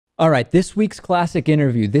All right, this week's classic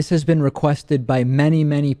interview, this has been requested by many,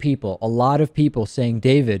 many people. A lot of people saying,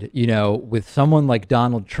 David, with someone like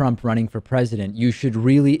Donald Trump running for president, you should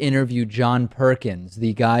really interview John Perkins,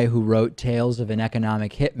 the guy who wrote Tales of an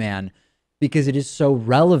Economic Hitman, because it is so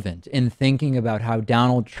relevant in thinking about how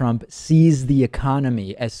Donald Trump sees the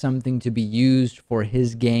economy as something to be used for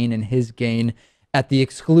his gain and his gain at the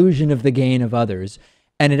exclusion of the gain of others.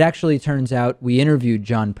 And it actually turns out we interviewed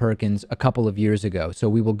John Perkins a couple of years ago. So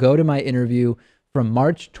we will go to my interview from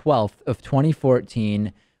March 12th of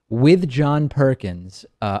 2014 with John Perkins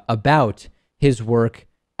about his work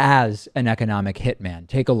as an economic hitman.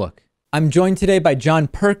 Take a look. I'm joined today by John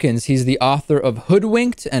Perkins. He's the author of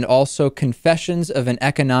Hoodwinked and also Confessions of an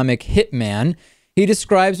Economic Hitman. He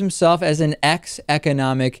describes himself as an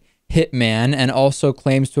ex-economic hitman and also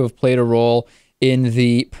claims to have played a role in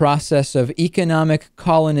the process of economic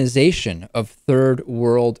colonization of third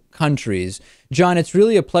world countries. John, it's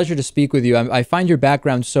really a pleasure to speak with you. I find your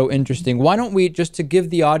background so interesting. Why don't we, just to give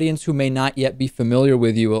the audience who may not yet be familiar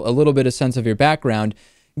with you a little bit of sense of your background,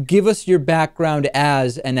 give us your background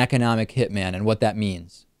as an economic hitman and what that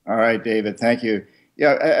means. All right, David, thank you.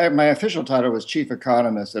 Yeah, my official title was chief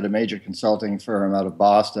economist at a major consulting firm out of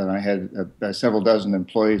Boston. I had several dozen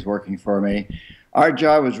employees working for me. Our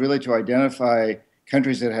job was really to identify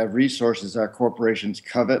countries that have resources our corporations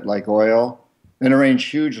covet, like oil, then arrange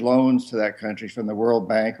huge loans to that country from the World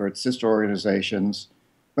Bank or its sister organizations.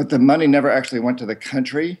 But the money never actually went to the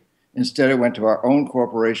country. Instead, it went to our own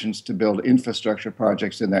corporations to build infrastructure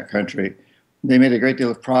projects in that country. They made a great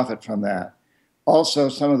deal of profit from that. Also,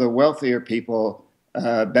 some of the wealthier people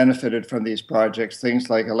benefited from these projects, things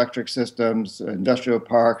like electric systems, industrial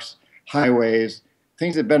parks, highways,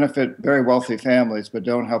 things that benefit very wealthy families but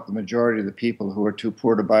don't help the majority of the people who are too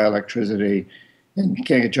poor to buy electricity and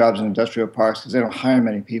can't get jobs in industrial parks because they don't hire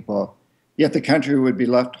many people. Yet the country would be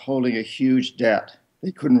left holding a huge debt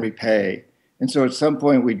they couldn't repay. And so at some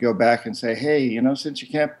point we'd go back and say, hey, since you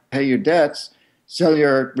can't pay your debts, sell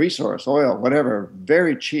your resource, oil, whatever,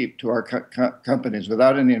 very cheap to our companies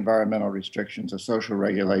without any environmental restrictions or social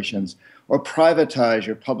regulations, or privatize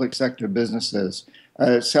your public sector businesses.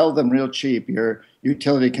 Sell them real cheap, your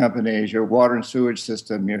utility companies, your water and sewage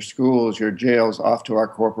system, your schools, your jails, off to our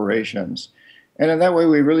corporations. And in that way,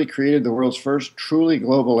 we really created the world's first truly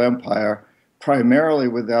global empire, primarily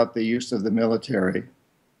without the use of the military.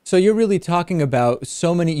 So you're really talking about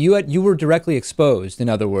so many, you were directly exposed, in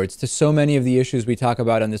other words, to so many of the issues we talk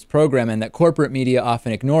about on this program and that corporate media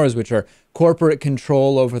often ignores, which are corporate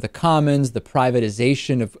control over the commons, the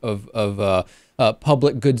privatization of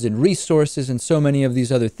public goods and resources, and so many of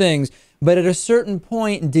these other things. But at a certain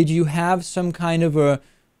point, did you have some kind of a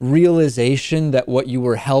realization that what you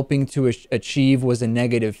were helping to achieve was a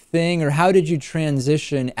negative thing? Or how did you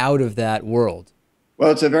transition out of that world?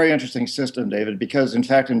 Well, it's a very interesting system, David, because in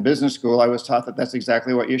fact, in business school, I was taught that that's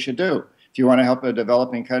exactly what you should do. If you want to help a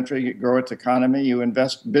developing country grow its economy, you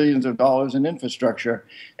invest billions of dollars in infrastructure.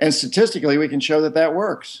 And statistically, we can show that that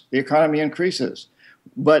works. The economy increases.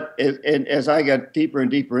 But as I got deeper and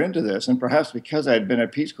deeper into this, and perhaps because I had been a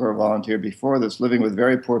Peace Corps volunteer before this, living with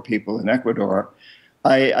very poor people in Ecuador,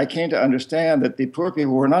 I came to understand that the poor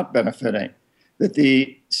people were not benefiting, that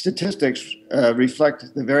the statistics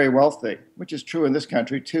reflect the very wealthy, which is true in this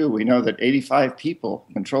country too. We know that 85 people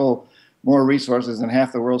control more resources than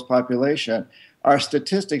half the world's population. Our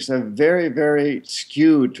statistics are very, very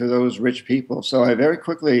skewed to those rich people. So I very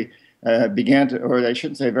quickly began to, or I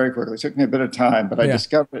shouldn't say very quickly, it took me a bit of time, but I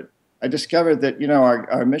discovered that,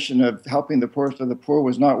 our mission of helping the poorest of the poor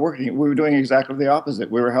was not working. We were doing exactly the opposite.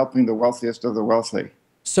 We were helping the wealthiest of the wealthy.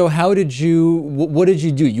 So what did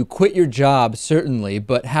you do? You quit your job, certainly,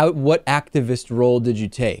 but what activist role did you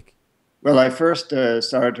take? Well, I first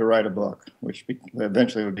started to write a book, which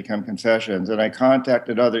eventually would become Confessions, and I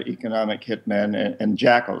contacted other economic hitmen and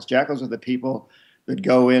jackals. Jackals are the people that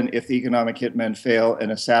go in if the economic hitmen fail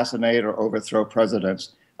and assassinate or overthrow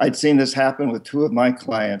presidents. I'd seen this happen with two of my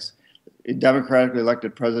clients, a democratically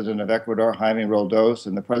elected president of Ecuador, Jaime Roldos,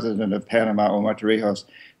 and the president of Panama, Omar Torrijos.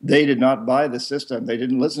 They did not buy the system. They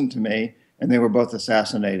didn't listen to me, and they were both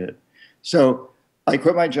assassinated. So I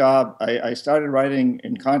quit my job. I started writing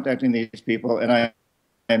and contacting these people, and I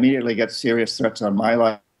immediately got serious threats on my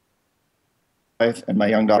life and my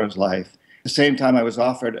young daughter's life. At the same time, I was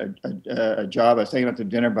offered a job. I was taken out to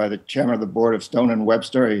dinner by the chairman of the board of Stone and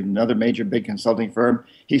Webster, another major big consulting firm.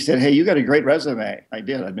 He said, hey, you got a great resume. I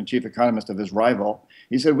did. I'd been chief economist of his rival.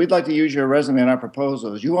 He said, we'd like to use your resume in our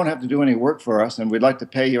proposals. You won't have to do any work for us, and we'd like to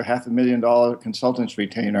pay you $500,000 consultant's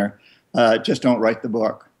retainer. Just don't write the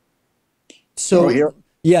book. So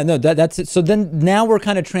Yeah, no, that's it. So then now we're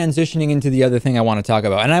kind of transitioning into the other thing I want to talk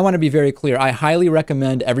about. And I want to be very clear. I highly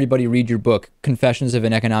recommend everybody read your book, Confessions of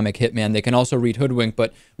an Economic Hitman. They can also read Hoodwinked,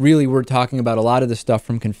 but really we're talking about a lot of the stuff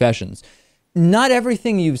from Confessions. Not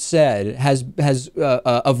everything you've said has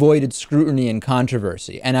avoided scrutiny and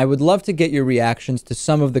controversy. And I would love to get your reactions to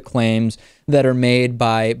some of the claims that are made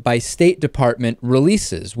by State Department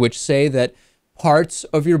releases, which say that parts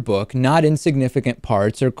of your book, not insignificant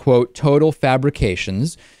parts, are, quote, total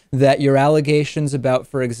fabrications, that your allegations about,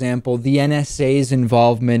 for example, the NSA's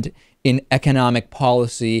involvement in economic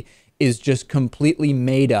policy is just completely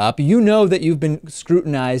made up. You know that you've been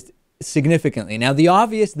scrutinized significantly. Now,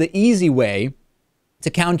 the easy way to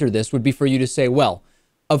counter this would be for you to say, well,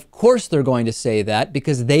 of course they're going to say that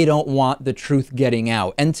because they don't want the truth getting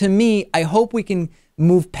out. And to me, I hope we can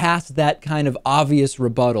move past that kind of obvious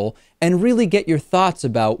rebuttal and really get your thoughts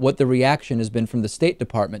about what the reaction has been from the State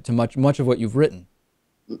Department to much of what you've written.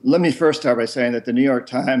 Let me first start by saying that the New York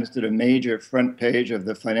Times did a major front page of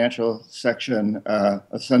the financial section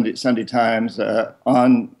of Sunday Times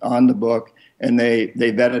on the book, and they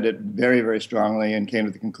vetted it very, very strongly and came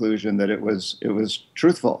to the conclusion that it was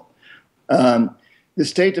truthful. The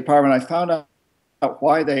State Department, I found out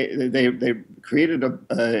why they created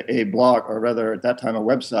a blog, or rather at that time a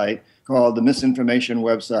website called the Misinformation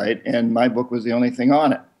Website, and my book was the only thing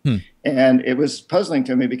on it. And it was puzzling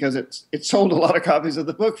to me because it sold a lot of copies of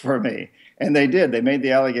the book for me. And they did. They made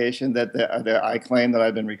the allegation that I claimed that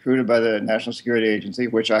I'd been recruited by the National Security Agency,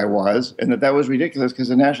 which I was, and that was ridiculous because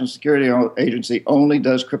the National Security Agency only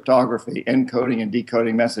does cryptography, encoding and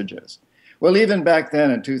decoding messages. Well, even back then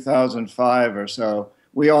in 2005 or so,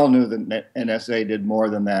 we all knew that NSA did more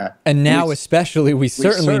than that. And now especially, we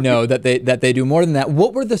certainly know that they do more than that.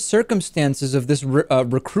 What were the circumstances of this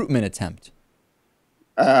recruitment attempt?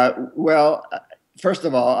 Well, first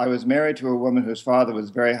of all, I was married to a woman whose father was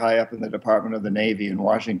very high up in the Department of the Navy in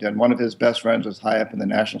Washington. One of his best friends was high up in the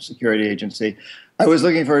National Security Agency. I was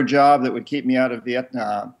looking for a job that would keep me out of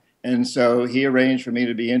Vietnam. And so he arranged for me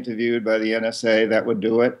to be interviewed by the NSA. That would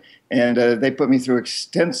do it. And they put me through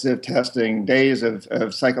extensive testing, days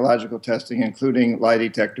of psychological testing, including lie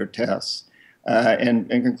detector tests, and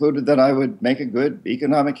concluded that I would make a good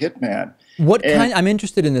economic hitman. I'm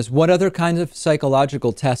interested in this. What other kinds of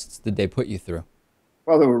psychological tests did they put you through?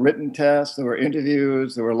 Well, there were written tests, there were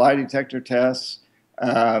interviews, there were lie detector tests.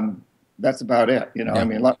 That's about it. You know, yeah. I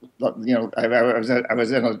mean, I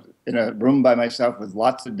was in a room by myself with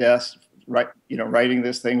lots of desks, writing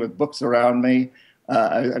this thing with books around me.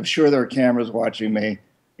 I'm sure there are cameras watching me.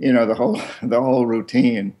 You know, the whole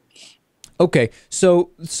routine. Okay,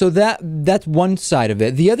 so that's one side of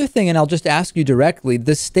it. The other thing, and I'll just ask you directly,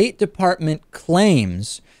 the State Department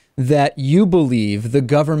claims that you believe the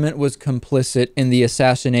government was complicit in the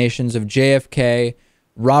assassinations of JFK,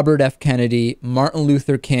 Robert F. Kennedy, Martin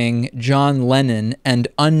Luther King, John Lennon, and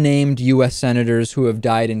unnamed U.S. senators who have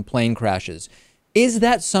died in plane crashes. Is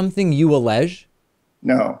that something you allege?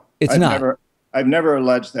 No, it's not. I've never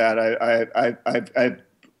alleged that.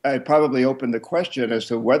 I probably opened the question as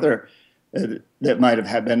to whether that might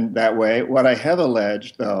have been that way. What I have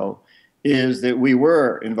alleged, though, is that we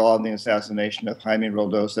were involved in the assassination of Jaime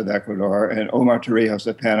Roldos of Ecuador and Omar Torrijos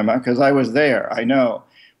of Panama, because I was there. I know.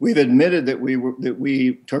 We've admitted that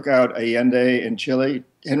we took out Allende in Chile.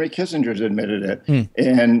 Henry Kissinger's admitted it,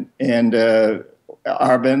 and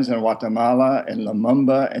Arbenz in Guatemala, and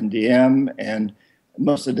Lumumba and Diem and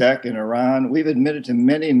Mossadegh in Iran. We've admitted to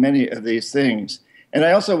many of these things. And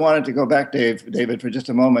I also wanted to go back, David, for just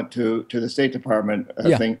a moment to the State Department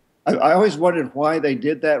thing. I always wondered why they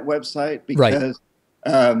did that website, because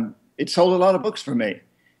it sold a lot of books for me.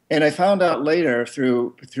 And I found out later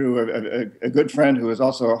through a good friend who was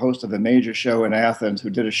also a host of a major show in Athens, who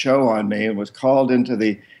did a show on me and was called into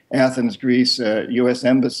the Athens, Greece U.S.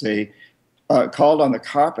 Embassy, called on the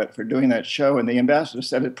carpet for doing that show. And the ambassador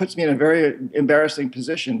said, it puts me in a very embarrassing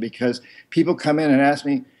position because people come in and ask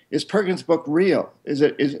me, is Perkins' book real?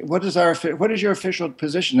 What is your official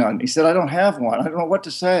position on it? He said, I don't have one. I don't know what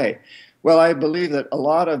to say. Well, I believe that a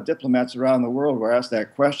lot of diplomats around the world were asked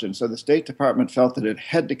that question. So the State Department felt that it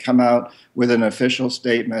had to come out with an official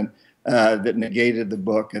statement that negated the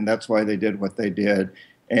book, and that's why they did what they did.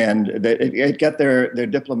 And it got their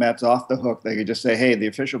diplomats off the hook. They could just say, hey, the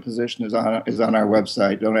official position is on our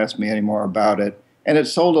website. Don't ask me any more about it. And it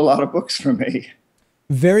sold a lot of books for me.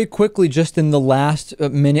 Very quickly, just in the last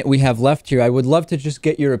minute we have left here, I would love to just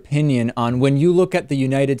get your opinion on when you look at the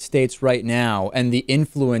United States right now and the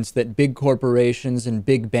influence that big corporations and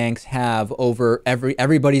big banks have over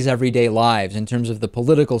everybody's everyday lives in terms of the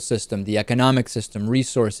political system, the economic system,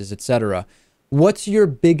 resources, etc. What's your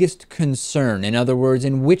biggest concern? In other words,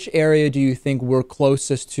 in which area do you think we're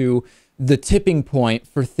closest to the tipping point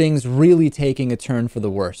for things really taking a turn for the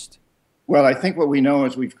worst? Well, I think what we know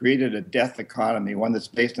is we've created a death economy, one that's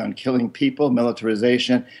based on killing people,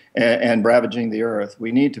 militarization, and ravaging the earth.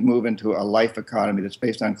 We need to move into a life economy that's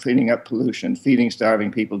based on cleaning up pollution, feeding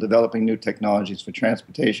starving people, developing new technologies for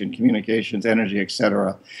transportation, communications, energy,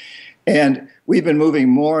 etc. And we've been moving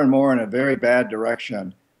more and more in a very bad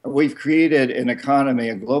direction. We've created an economy,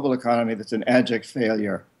 a global economy that's an abject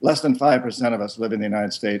failure. Less than 5% of us live in the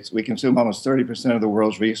United States. We consume almost 30% of the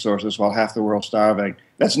world's resources while half the world's starving.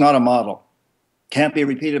 That's not a model. Can't be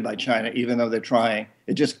repeated by China, even though they're trying.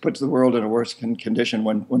 It just puts the world in a worse condition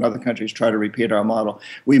when other countries try to repeat our model.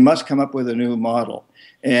 We must come up with a new model.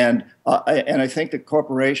 And I think that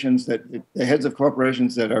corporations, that the heads of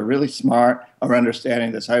corporations that are really smart are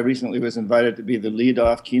understanding this. I recently was invited to be the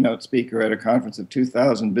lead-off keynote speaker at a conference of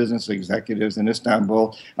 2,000 business executives in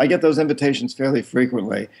Istanbul. I get those invitations fairly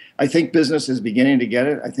frequently. I think business is beginning to get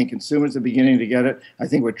it. I think consumers are beginning to get it. I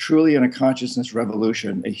think we're truly in a consciousness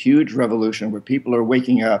revolution, a huge revolution where people are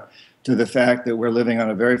waking up to the fact that we're living on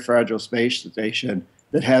a very fragile space station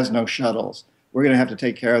that has no shuttles. We're going to have to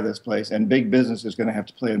take care of this place, and big business is going to have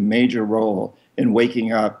to play a major role in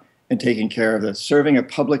waking up and taking care of this, serving a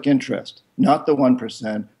public interest, not the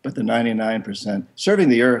 1%, but the 99%, serving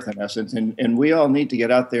the earth in essence, and we all need to get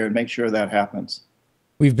out there and make sure that happens.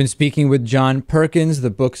 We've been speaking with John Perkins. The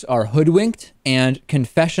books are Hoodwinked and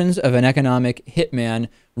Confessions of an Economic Hitman.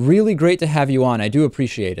 Really great to have you on. I do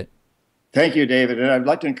appreciate it. Thank you, David. And I'd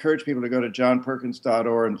like to encourage people to go to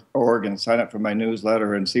johnperkins.org and sign up for my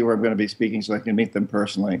newsletter and see where I'm going to be speaking so I can meet them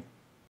personally.